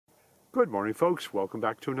Good morning, folks. Welcome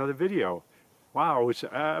back to another video. Wow, it's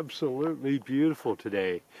absolutely beautiful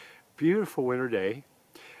today. Beautiful winter day.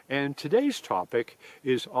 And today's topic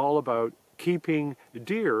is all about keeping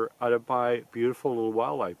deer out of my beautiful little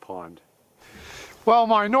wildlife pond. Well,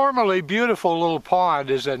 my normally beautiful little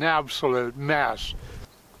pond is an absolute mess.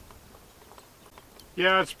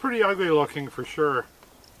 Yeah, it's pretty ugly looking for sure.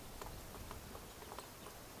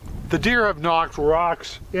 The deer have knocked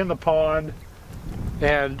rocks in the pond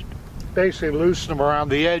and basically loosened them around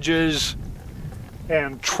the edges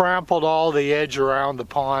and trampled all the edge around the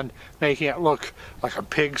pond, making it look like a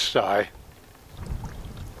pigsty.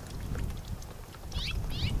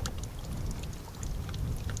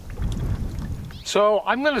 So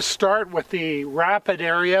I'm going to start with the rapid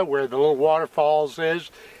area where the little waterfalls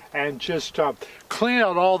is and just clean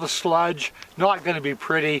out all the sludge. Not going to be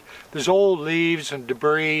pretty. There's old leaves and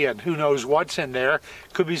debris and who knows what's in there.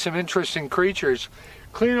 Could be some interesting creatures.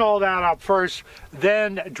 Clean all that up first,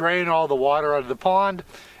 then drain all the water out of the pond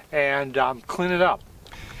and clean it up.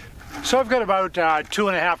 So I've got about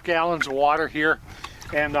 2.5 gallons of water here,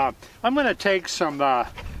 and I'm going to take some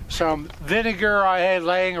vinegar I had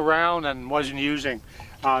laying around and wasn't using,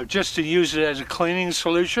 just to use it as a cleaning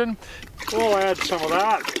solution. We'll add some of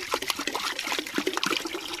that.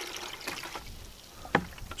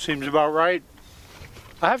 Seems about right.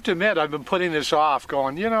 I have to admit, I've been putting this off,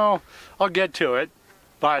 going, you know, I'll get to it.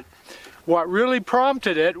 But what really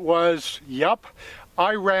prompted it was, yup,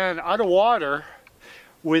 I ran out of water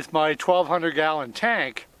with my 1,200 gallon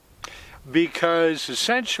tank because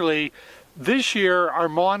essentially this year our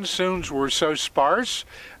monsoons were so sparse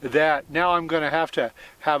that now I'm going to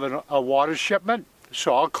have a water shipment.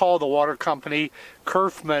 So I'll call the water company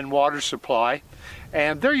Kerfman Water Supply,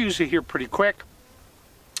 and they're usually here pretty quick.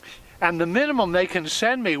 And the minimum they can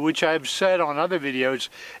send me, which I've said on other videos,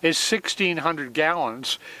 is 1,600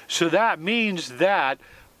 gallons. So that means that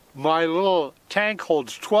my little tank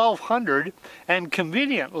holds 1,200, and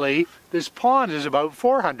conveniently, this pond is about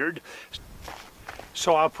 400.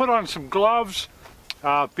 So I'll put on some gloves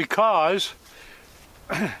because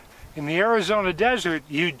in the Arizona desert,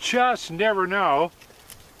 you just never know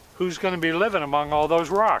who's going to be living among all those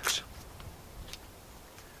rocks.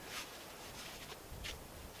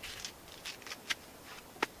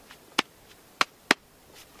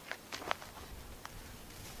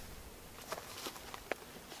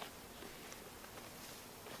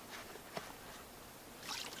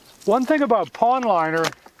 One thing about pond liner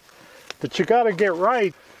that you got to get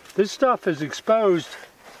right, this stuff is exposed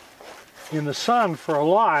in the sun for a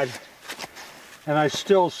lot, and I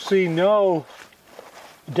still see no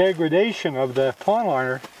degradation of the pond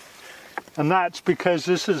liner, and that's because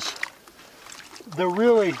this is the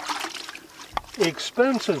really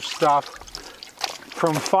expensive stuff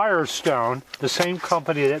from Firestone, the same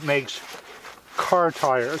company that makes car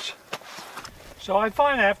tires. So I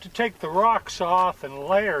find I have to take the rocks off in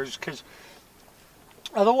layers because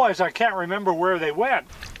otherwise I can't remember where they went.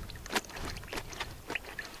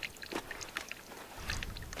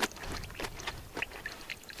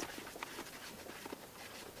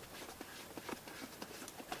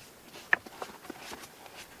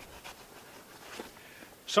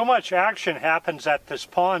 So much action happens at this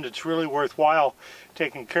pond, it's really worthwhile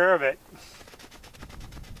taking care of it.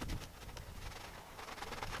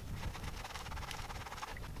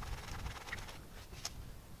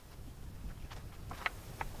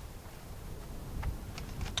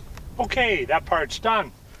 Okay, that part's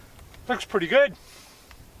done. Looks pretty good.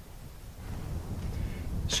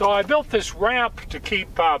 So I built this ramp to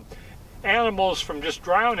keep animals from just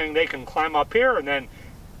drowning. They can climb up here and then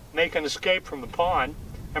make an escape from the pond.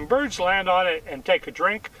 And birds land on it and take a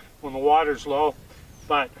drink when the water's low.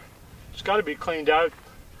 But it's got to be cleaned out.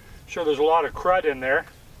 Sure, there's a lot of crud in there.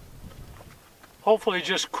 Hopefully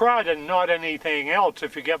just crud and not anything else,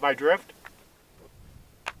 if you get my drift.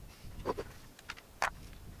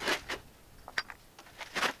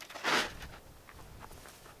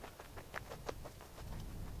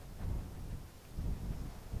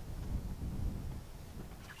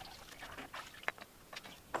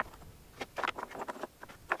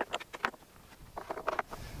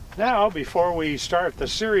 Now, before we start the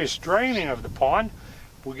serious draining of the pond,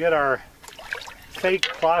 we'll get our fake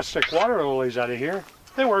plastic water lilies out of here.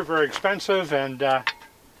 They weren't very expensive and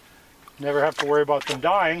never have to worry about them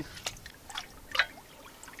dying.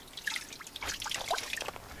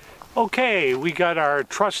 Okay, we got our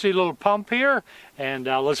trusty little pump here, and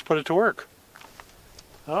let's put it to work.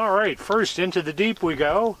 All right, first into the deep we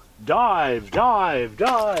go. Dive, dive,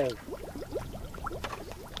 dive.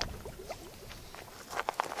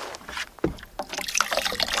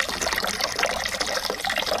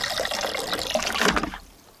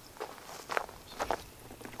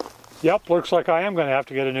 Yep, looks like I am going to have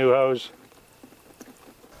to get a new hose.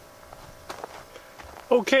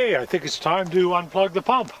 Okay, I think it's time to unplug the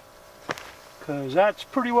pump, because that's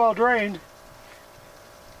pretty well drained.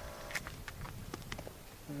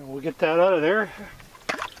 And we'll get that out of there.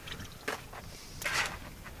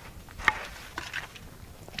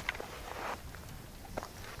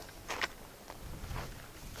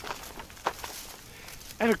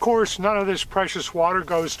 And of course, none of this precious water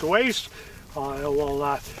goes to waste. It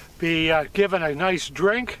will be given a nice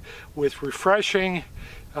drink with refreshing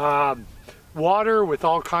water with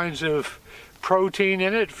all kinds of protein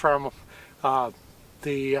in it from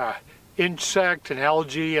the insect and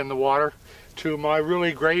algae in the water to my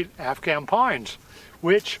really great Afghan pines,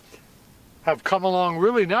 which have come along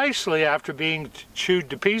really nicely after being chewed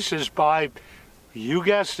to pieces by, you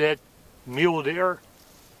guessed it, mule deer.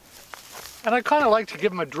 And I kind of like to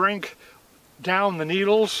give them a drink down the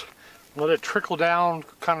needles, let it trickle down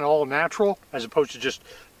kind of all natural, as opposed to just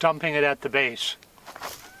dumping it at the base.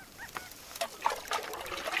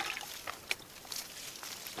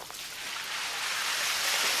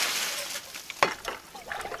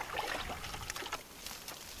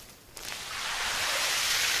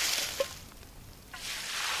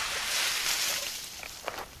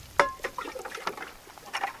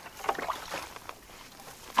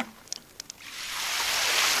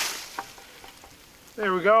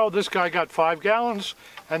 There we go, this guy got 5 gallons,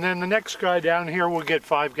 and then the next guy down here will get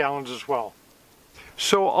 5 gallons as well.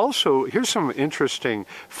 So also, here's some interesting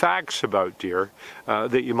facts about deer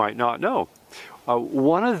that you might not know.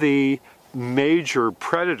 One of the major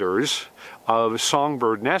predators of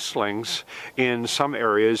songbird nestlings in some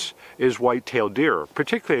areas is white-tailed deer,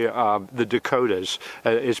 particularly the Dakotas.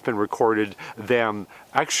 It's been recorded them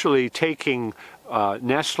actually taking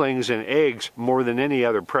nestlings and eggs more than any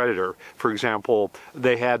other predator. For example,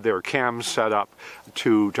 they had their cams set up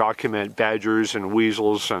to document badgers and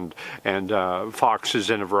weasels and foxes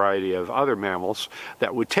and a variety of other mammals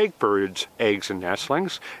that would take birds, eggs, and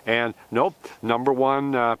nestlings. And nope, number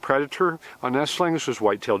one predator on nestlings was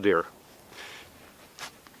white-tailed deer.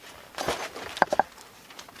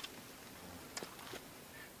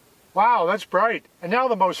 Wow, that's bright. And now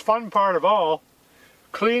the most fun part of all,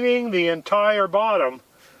 cleaning the entire bottom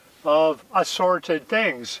of assorted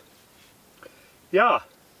things. Yeah.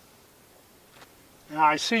 Now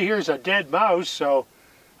I see here's a dead mouse, so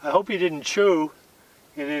I hope he didn't chew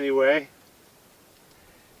in any way.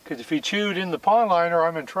 Because if he chewed in the pond liner,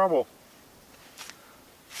 I'm in trouble.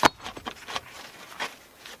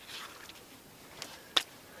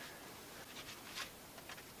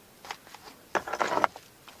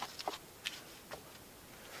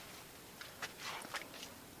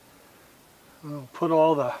 I'll put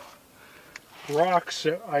all the rocks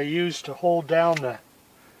that I used to hold down the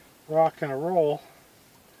rock in a roll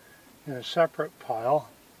in a separate pile.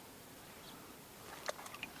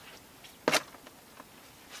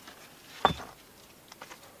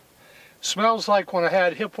 Smells like when I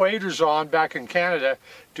had hip waders on back in Canada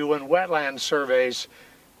doing wetland surveys,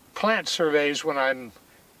 plant surveys when I'm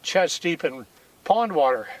chest deep in pond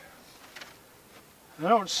water. I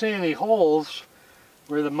don't see any holes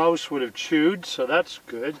where the mouse would have chewed, so that's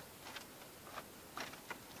good.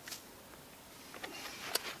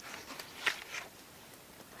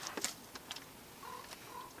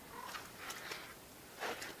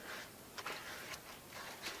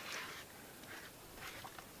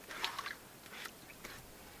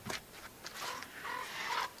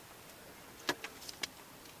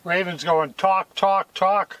 Raven's going talk, talk,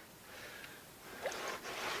 talk.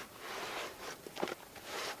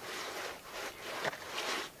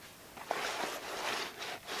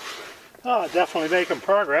 Oh, definitely making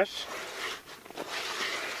progress,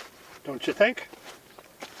 don't you think?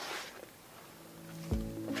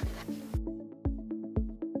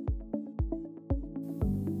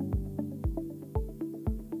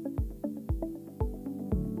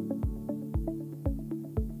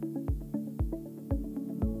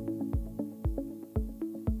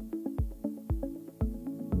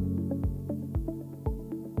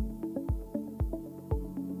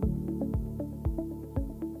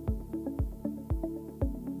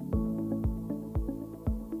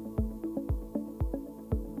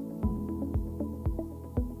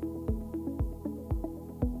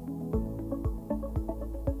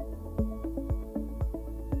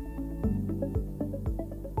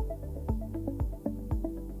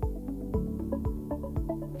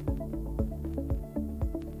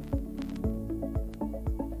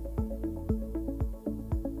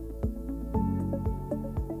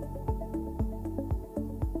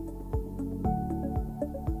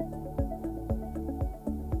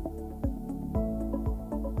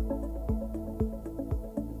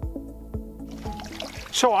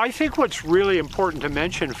 So I think what's really important to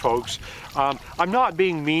mention, folks, I'm not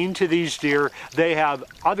being mean to these deer. They have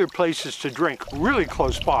other places to drink really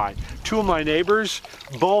close by. Two of my neighbors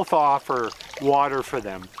both offer water for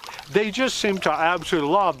them. They just seem to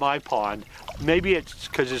absolutely love my pond. Maybe it's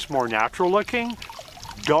because it's more natural looking.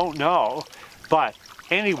 Don't know. But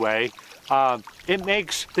anyway, it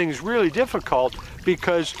makes things really difficult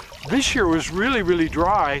because this year was really, really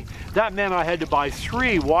dry. That meant I had to buy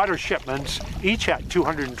 3 water shipments, each at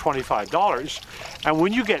 $225. And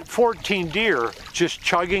when you get 14 deer just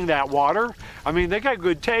chugging that water, I mean, they got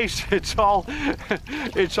good taste. It's all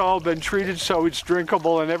been treated so it's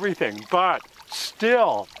drinkable and everything. But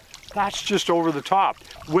still, that's just over the top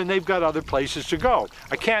when they've got other places to go.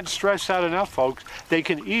 I can't stress that enough, folks. They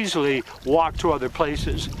can easily walk to other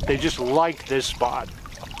places. They just like this spot.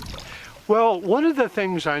 Well, one of the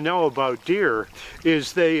things I know about deer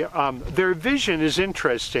is their vision is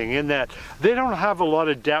interesting in that they don't have a lot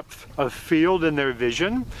of depth of field in their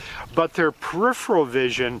vision, but their peripheral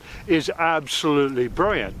vision is absolutely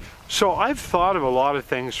brilliant. So I've thought of a lot of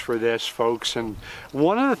things for this, folks, and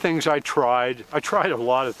one of the things I tried a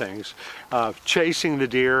lot of things, chasing the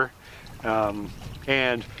deer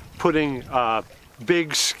and putting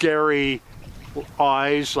big scary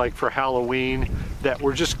eyes like for Halloween that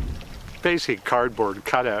were just basically cardboard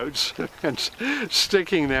cutouts and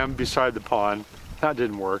sticking them beside the pond. That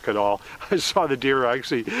didn't work at all. I saw the deer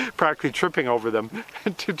actually practically tripping over them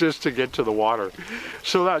just to get to the water.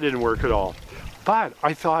 So that didn't work at all. But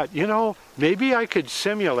I thought, you know, maybe I could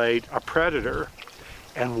simulate a predator.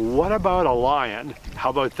 And what about a lion?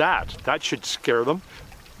 How about that? That should scare them.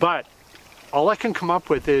 But all I can come up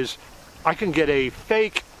with is I can get a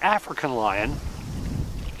fake African lion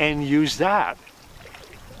and use that.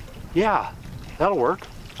 Yeah, that'll work,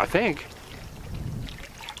 I think.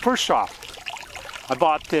 First off, I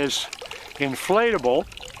bought this inflatable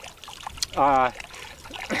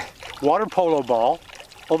water polo ball,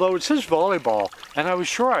 although it says volleyball, and I was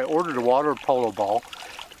sure I ordered a water polo ball.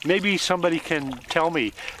 Maybe somebody can tell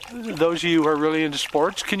me, those of you who are really into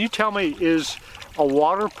sports, can you tell me, is a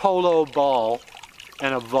water polo ball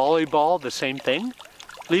and a volleyball the same thing?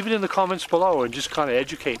 Leave it in the comments below and just kind of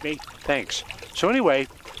educate me. Thanks. So anyway,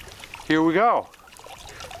 here we go.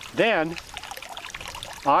 Then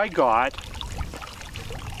I got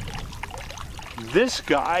this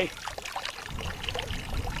guy.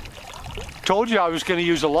 Told you I was going to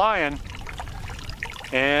use a lion,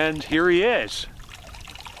 and here he is.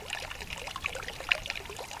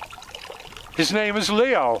 His name is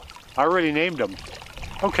Leo. I already named him.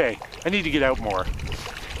 Okay, I need to get out more.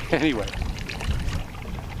 Anyway,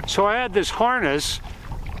 so I had this harness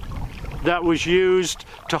that was used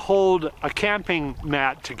to hold a camping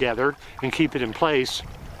mat together and keep it in place,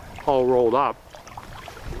 all rolled up.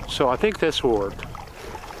 So I think this will work.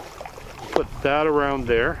 Put that around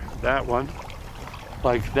there, that one,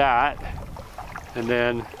 like that, and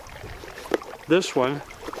then this one,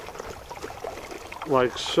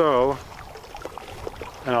 like so,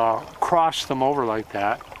 and I'll cross them over like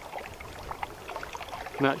that.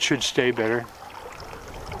 And that should stay better.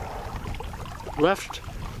 Left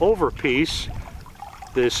over piece,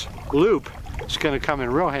 this loop, is going to come in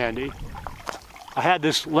real handy. I had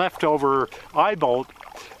this leftover eye bolt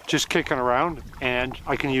just kicking around, and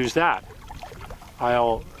I can use that.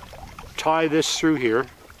 I'll tie this through here.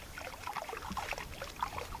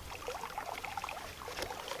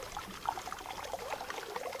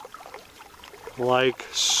 Like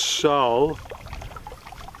so.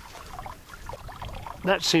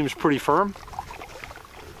 That seems pretty firm.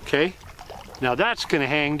 Okay, now that's going to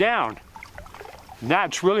hang down. And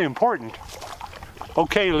that's really important.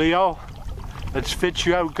 Okay, Leo, let's fit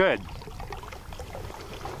you out good.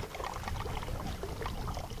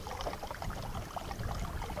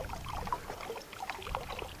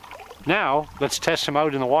 Now, let's test him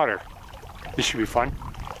out in the water. This should be fun.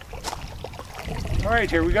 All right,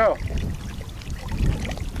 here we go.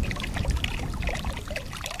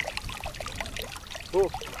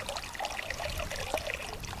 Cool.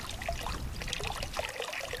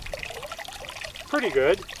 Pretty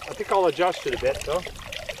good. I think I'll adjust it a bit though.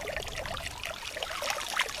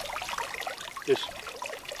 Just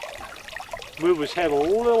move his head a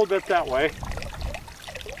little bit that way.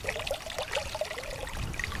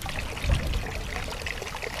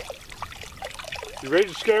 You ready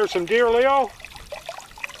to scare some deer, Leo?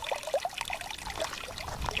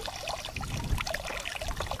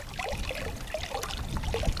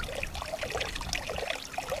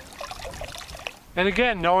 And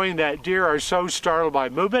again, knowing that deer are so startled by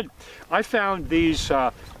movement, I found these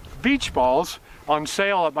beach balls on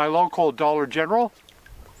sale at my local Dollar General.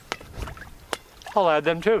 I'll add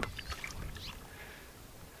them too.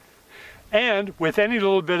 And with any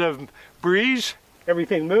little bit of breeze,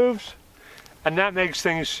 everything moves, and that makes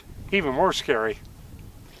things even more scary.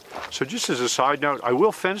 So just as a side note, I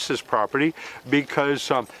will fence this property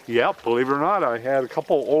because, yep, believe it or not, I had a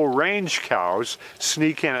couple old range cows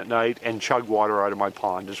sneak in at night and chug water out of my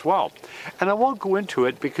pond as well. And I won't go into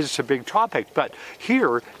it because it's a big topic, but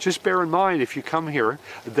here, just bear in mind if you come here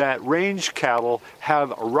that range cattle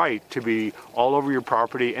have a right to be all over your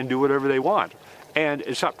property and do whatever they want. And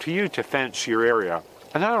it's up to you to fence your area.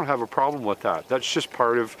 And I don't have a problem with that. That's just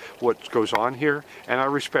part of what goes on here. And I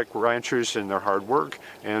respect ranchers and their hard work.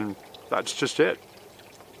 And that's just it.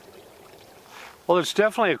 Well, it's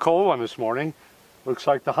definitely a cold one this morning. Looks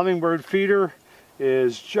like the hummingbird feeder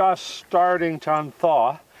is just starting to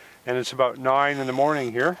unthaw. And it's about 9 in the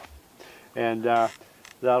morning here. And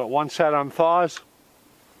once that unthaws,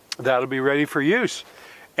 that'll be ready for use.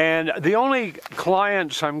 And the only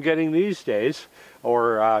clients I'm getting these days,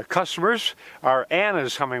 or customers, are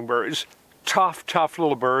Anna's hummingbirds. Tough, tough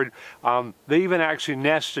little bird. They even actually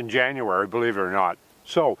nest in January, believe it or not.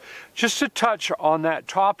 So, just to touch on that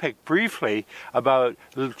topic briefly about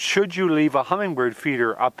should you leave a hummingbird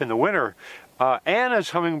feeder up in the winter,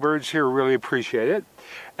 Anna's hummingbirds here really appreciate it.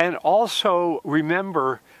 And also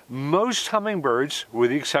remember, most hummingbirds, with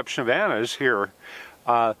the exception of Anna's here,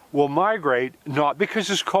 will migrate not because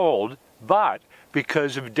it's cold, but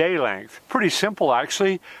because of day length. Pretty simple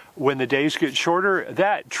actually. When the days get shorter,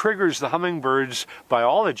 that triggers the hummingbird's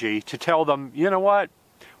biology to tell them, you know what,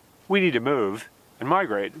 we need to move and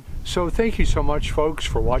migrate. So thank you so much, folks,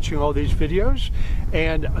 for watching all these videos,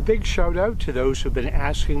 and a big shout out to those who've been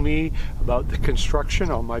asking me about the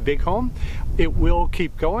construction on my big home. It will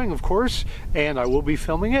keep going, of course, and I will be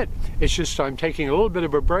filming it. It's just I'm taking a little bit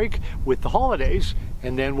of a break with the holidays,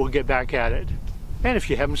 and then we'll get back at it. And if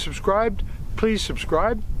you haven't subscribed, please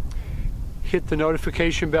subscribe. Hit the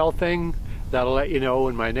notification bell thing. That'll let you know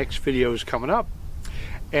when my next video is coming up.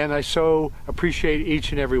 And I so appreciate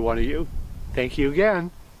each and every one of you. Thank you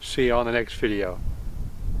again. See you on the next video.